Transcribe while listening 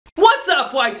What's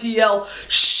up, YTL?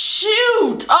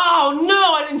 Shoot! Oh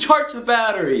no, I didn't charge the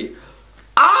battery.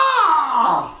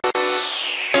 Ah!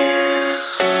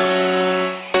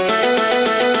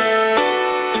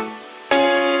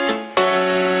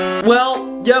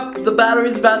 Well, yep, the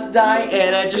battery's about to die,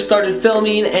 and I just started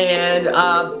filming, and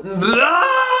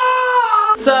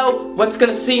so, what's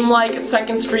gonna seem like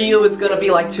seconds for you is gonna be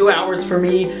like 2 hours for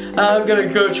me. I'm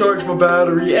gonna go charge my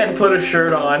battery and put a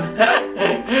shirt on.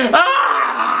 Ah!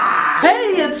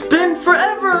 Hey, it's been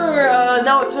forever!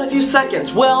 No, it's been a few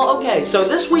seconds. Well, okay, so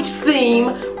this week's theme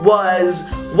was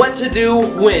what to do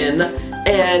when,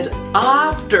 and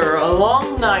after a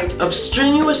long night of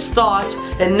strenuous thought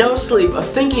and no sleep of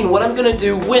thinking what I'm gonna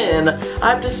do when,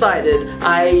 I've decided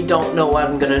I don't know what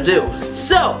I'm gonna do.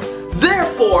 So,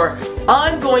 therefore,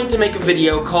 I'm going to make a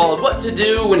video called What to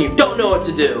Do When You Don't Know What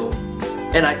to Do.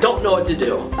 And I don't know what to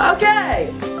do.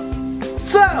 Okay!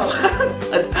 So,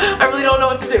 I really don't know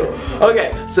what to do.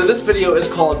 Okay, so this video is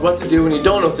called What to Do When You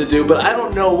Don't Know What to Do, but I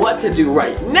don't know what to do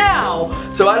right now,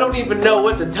 so I don't even know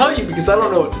what to tell you because I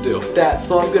don't know what to do.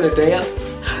 So I'm gonna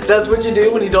dance. That's what you do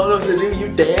when you don't know what to do, you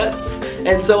dance.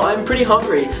 And so I'm pretty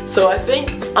hungry, so I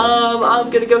think I'm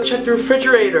gonna go check the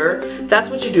refrigerator. That's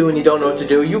what you do when you don't know what to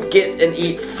do. You get and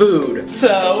eat food.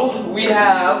 So, we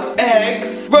have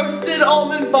eggs, roasted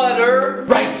almond butter,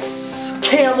 rice,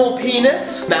 camel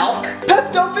penis, milk,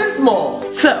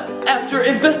 Pepto-Bismol. So, after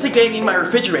investigating my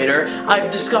refrigerator,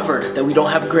 I've discovered that we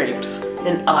don't have grapes.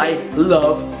 And I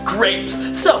love grapes.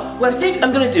 So, what I think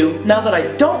I'm gonna do, now that I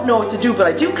don't know what to do, but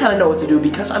I do kind of know what to do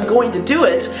because I'm going to do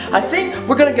it, I think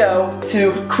we're gonna go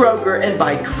to Kroger and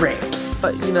buy grapes.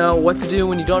 But you know, what to do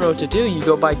when you don't know what to do, you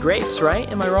go buy grapes, right?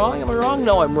 Am I wrong? Am I wrong?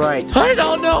 No, I'm right. I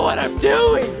don't know what I'm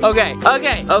doing. Okay.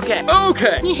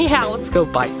 Yeah, let's go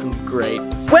buy some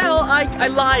grapes. Well, I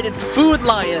lied. It's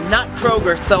Foodlion, not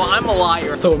Kroger, so I'm a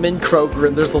liar. So I'm in Kroger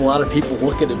and there's a lot of people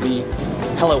looking at me.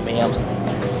 Hello, ma'am.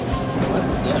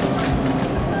 What's this?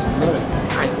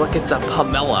 Guys, look, it's a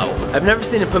pomelo. I've never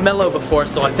seen a pomelo before,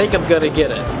 so I think I'm gonna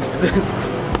get it.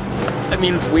 I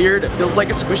mean, it's weird. It feels like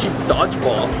a squishy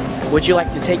dodgeball. Would you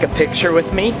like to take a picture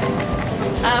with me?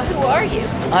 Who are you?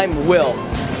 I'm Will.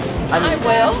 I'm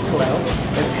Will. Hello.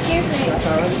 Excuse me.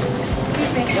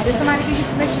 Did somebody give you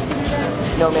permission to do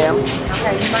that? No, ma'am.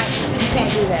 Okay, you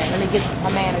can't do that. Let me get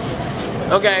my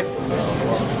manager. Okay.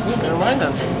 Never mind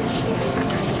then.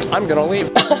 I'm gonna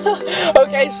leave.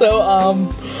 Okay, so,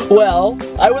 well,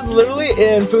 I was literally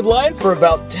in Foodlion for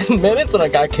about 10 minutes and I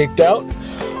got kicked out.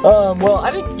 Well,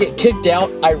 I didn't get kicked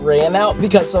out, I ran out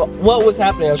because what was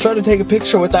happening, I was trying to take a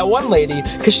picture with that one lady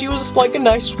because she was like a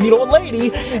nice, sweet old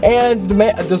lady, and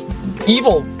this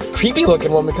evil, creepy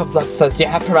looking woman comes up and says, do you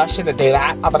have permission to do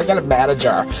that? I'm gonna get a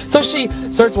manager. So she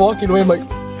starts walking away, I'm like,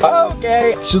 oh,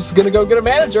 okay. She's gonna go get a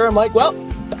manager, I'm like, well,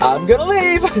 I'm gonna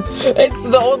leave. And so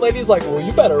the old lady's like, well,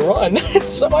 you better run.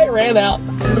 So I ran out.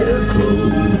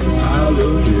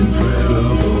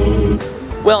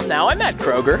 Well, now I'm at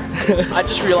Kroger. I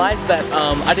just realized that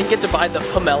I didn't get to buy the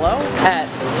pomelo at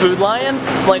Foodlion.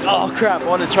 I'm like, oh crap, I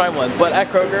want to try one. But at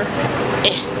Kroger,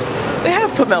 they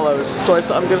have pomelos. So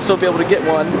I'm gonna still be able to get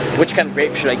one. Which kind of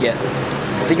grape should I get?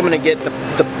 I think I'm gonna get the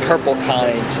purple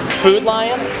kind.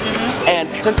 Foodlion.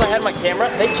 And since I had my camera,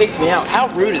 they kicked me out. How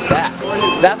rude is that?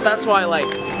 That's why I like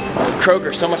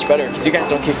Kroger so much better, because you guys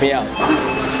don't kick me out.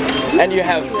 And you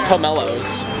have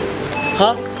pomelos.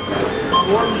 Huh?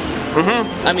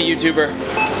 I'm a YouTuber.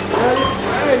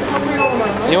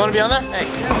 You want to be on there? Hey,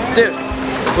 dude.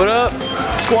 What up,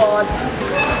 squad?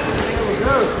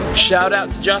 Shout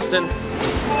out to Justin.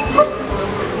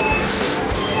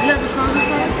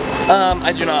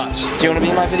 I do not. Do you want to be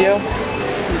in my video?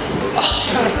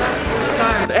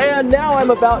 And now I'm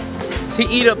about to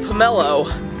eat a pomelo,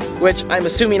 which I'm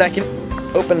assuming I can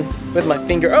open with my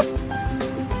finger. Oh,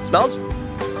 smells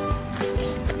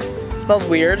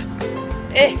weird.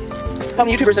 How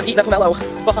many YouTubers have eaten a pomelo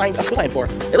behind a Foodlion for?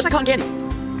 It looks like cotton candy.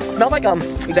 It smells like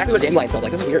exactly what a dandelion smells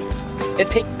like. This is weird. It's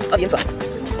pink on the inside.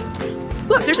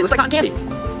 Look, seriously, it looks like cotton candy.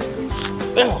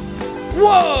 Oh.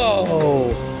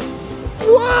 Whoa!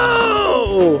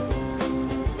 Whoa!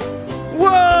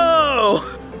 Whoa!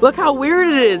 Look how weird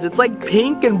it is. It's like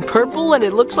pink and purple and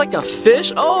it looks like a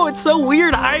fish. Oh, it's so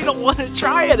weird. I don't want to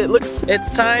try it.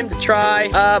 It's time to try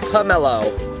a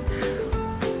pomelo.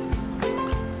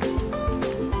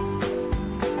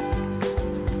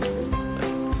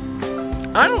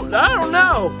 I don't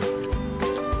know.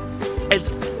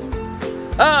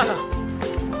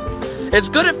 It's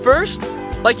good at first,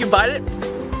 like you bite it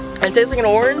and it tastes like an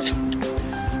orange,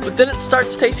 but then it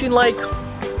starts tasting like,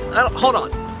 hold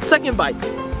on, second bite.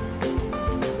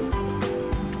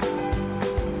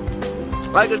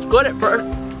 Like, it's good at first,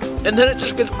 and then it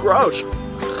just gets gross.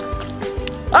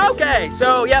 Okay,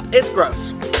 so yep, it's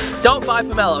gross. Don't buy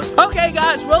pomelos. Okay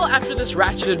guys, well after this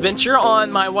ratchet adventure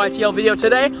on my YTL video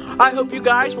today, I hope you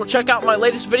guys will check out my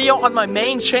latest video on my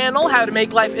main channel, How to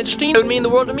Make Life Interesting. It would mean the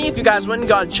world to me if you guys went and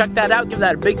go and check that out, give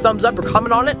that a big thumbs up or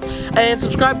comment on it, and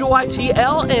subscribe to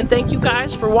YTL, and thank you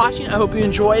guys for watching. I hope you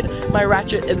enjoyed my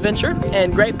ratchet adventure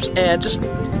and grapes, and just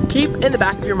keep in the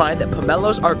back of your mind that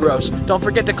pomelos are gross. Don't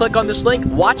forget to click on this link,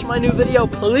 watch my new video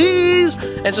please,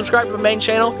 and subscribe to my main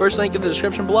channel, first link in the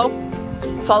description below.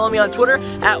 Follow me on Twitter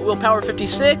at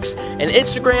Willpower56 and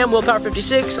Instagram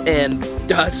Willpower56 and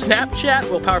Snapchat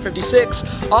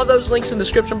Willpower56. All those links in the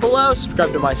description below.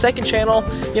 Subscribe to my second channel.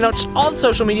 You know, just all the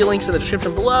social media links in the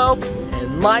description below.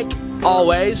 And like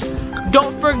always,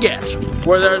 don't forget,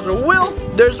 where there's a will,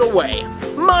 there's a way.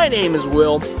 My name is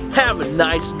Will. Have a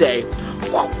nice day.